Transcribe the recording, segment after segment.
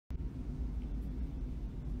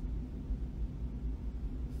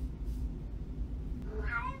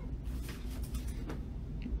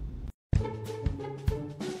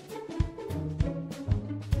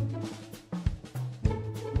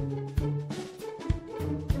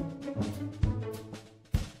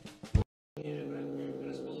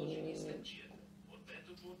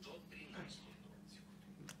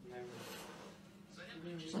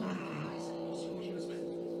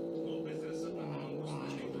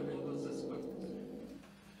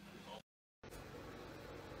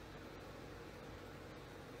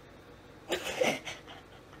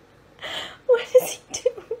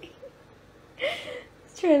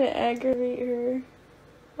aggravate her.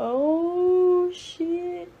 Oh,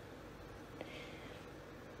 shit.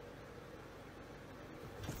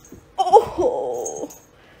 Oh.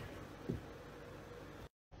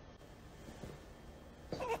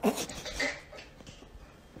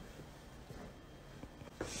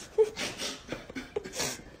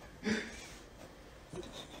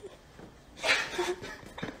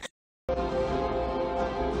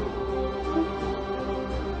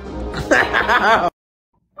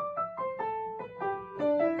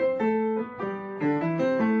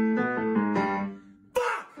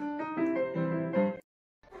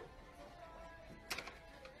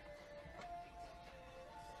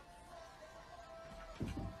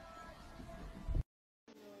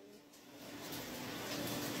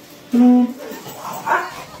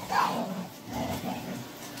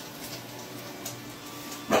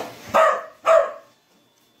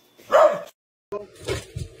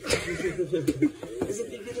 Is it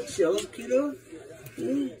a big show, kiddo?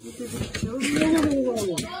 Is it a big show? No.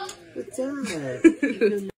 What's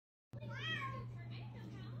that?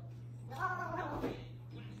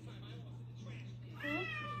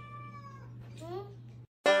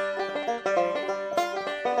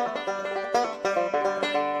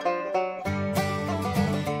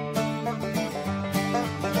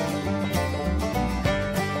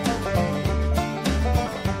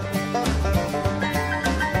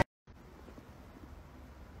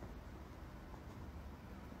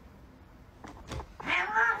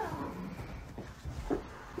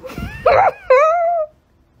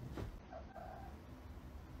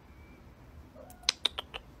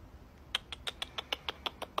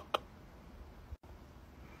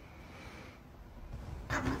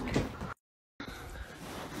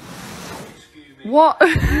 What?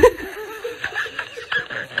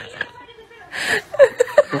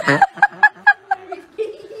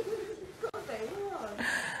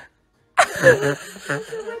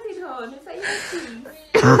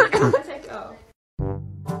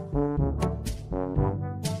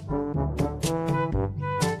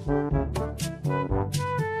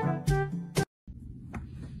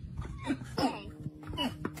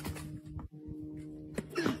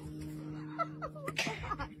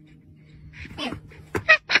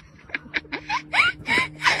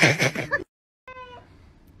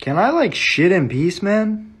 Can I like shit in peace,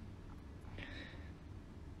 man?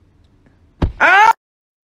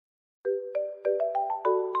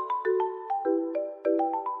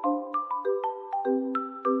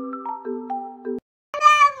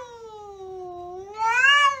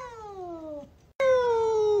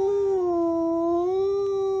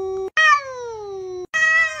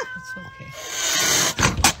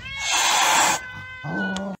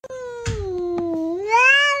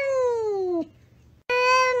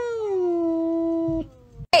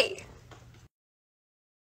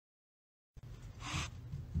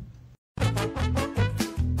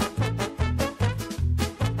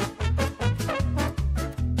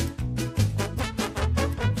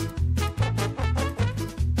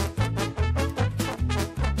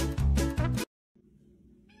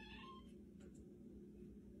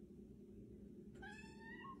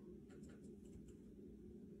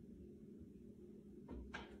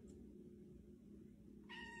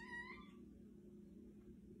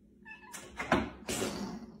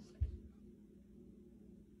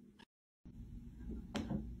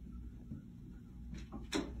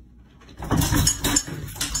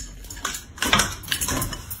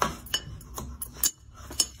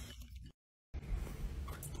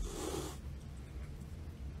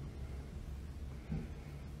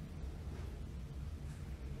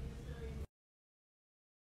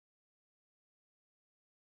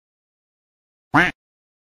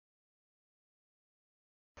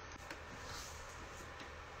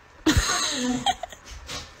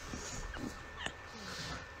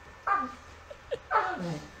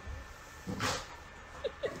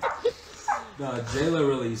 No, Jayla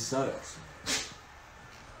really sucks.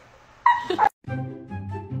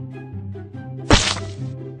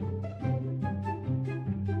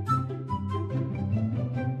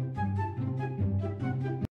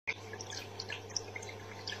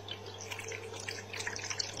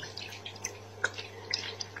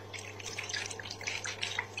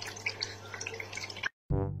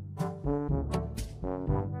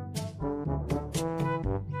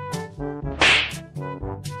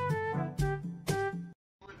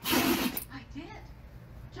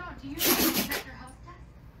 Do you know check your house test?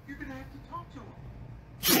 You're gonna have to talk to him.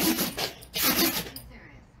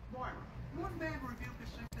 Serious. Moira, one man reviewed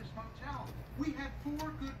this hotel. We had 4 good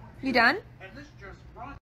reviews. You done? And this just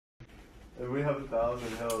brought. If we have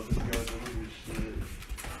 1,000 hell, this guy's gonna do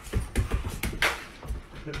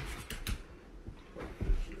shit.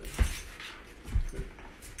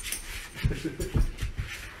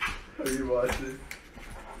 Are you watching?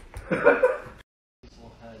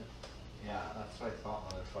 Yeah, that's what I thought,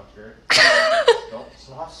 motherfucker. Don't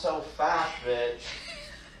not so fast, bitch.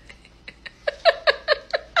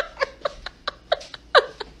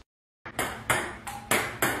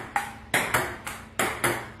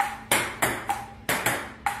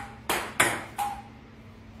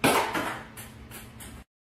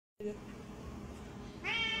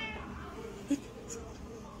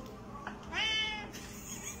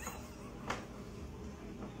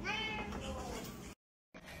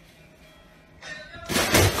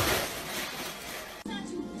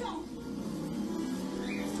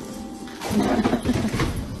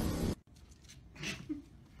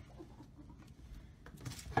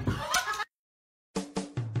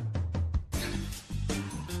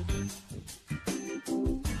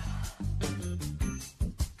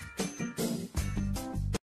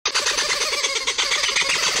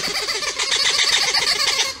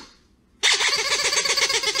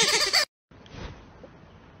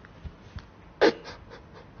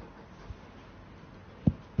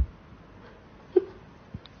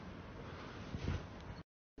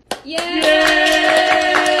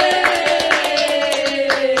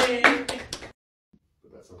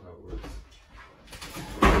 But that's not how it works.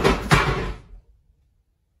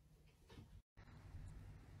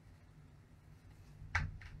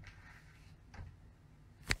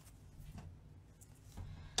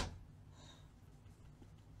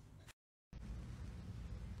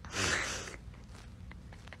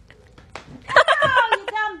 You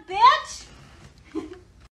dumb bitch!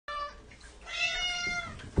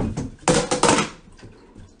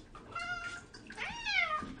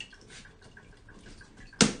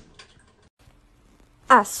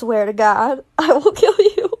 I swear to God, I will kill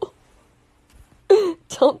you.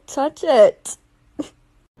 Don't touch it.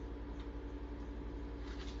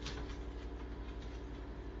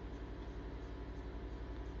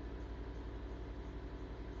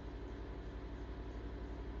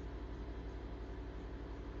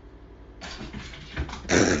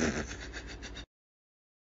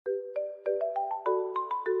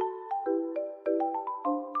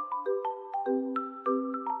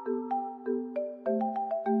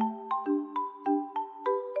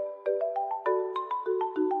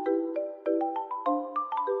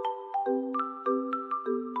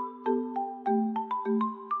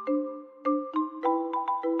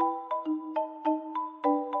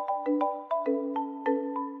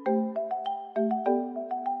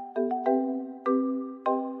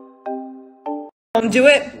 Don't do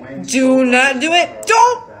it. Do not do it.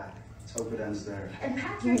 Don't. Let's hope it ends there.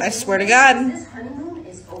 I swear to God. This honeymoon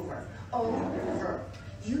is over. Over.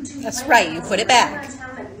 You two That's right. You put it back.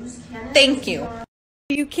 Thank you. Are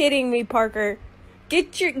you kidding me, Parker?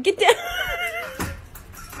 Get down. Come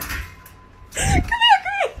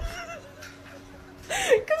here.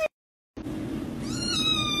 Come here.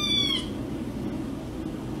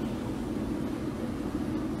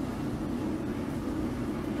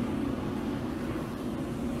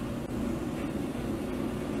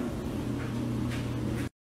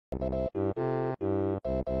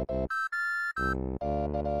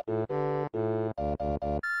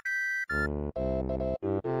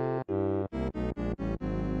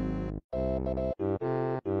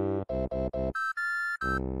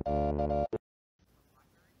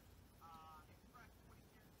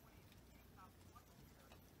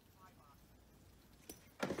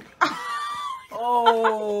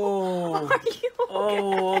 Oh, Are you okay?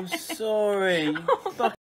 oh, I'm sorry.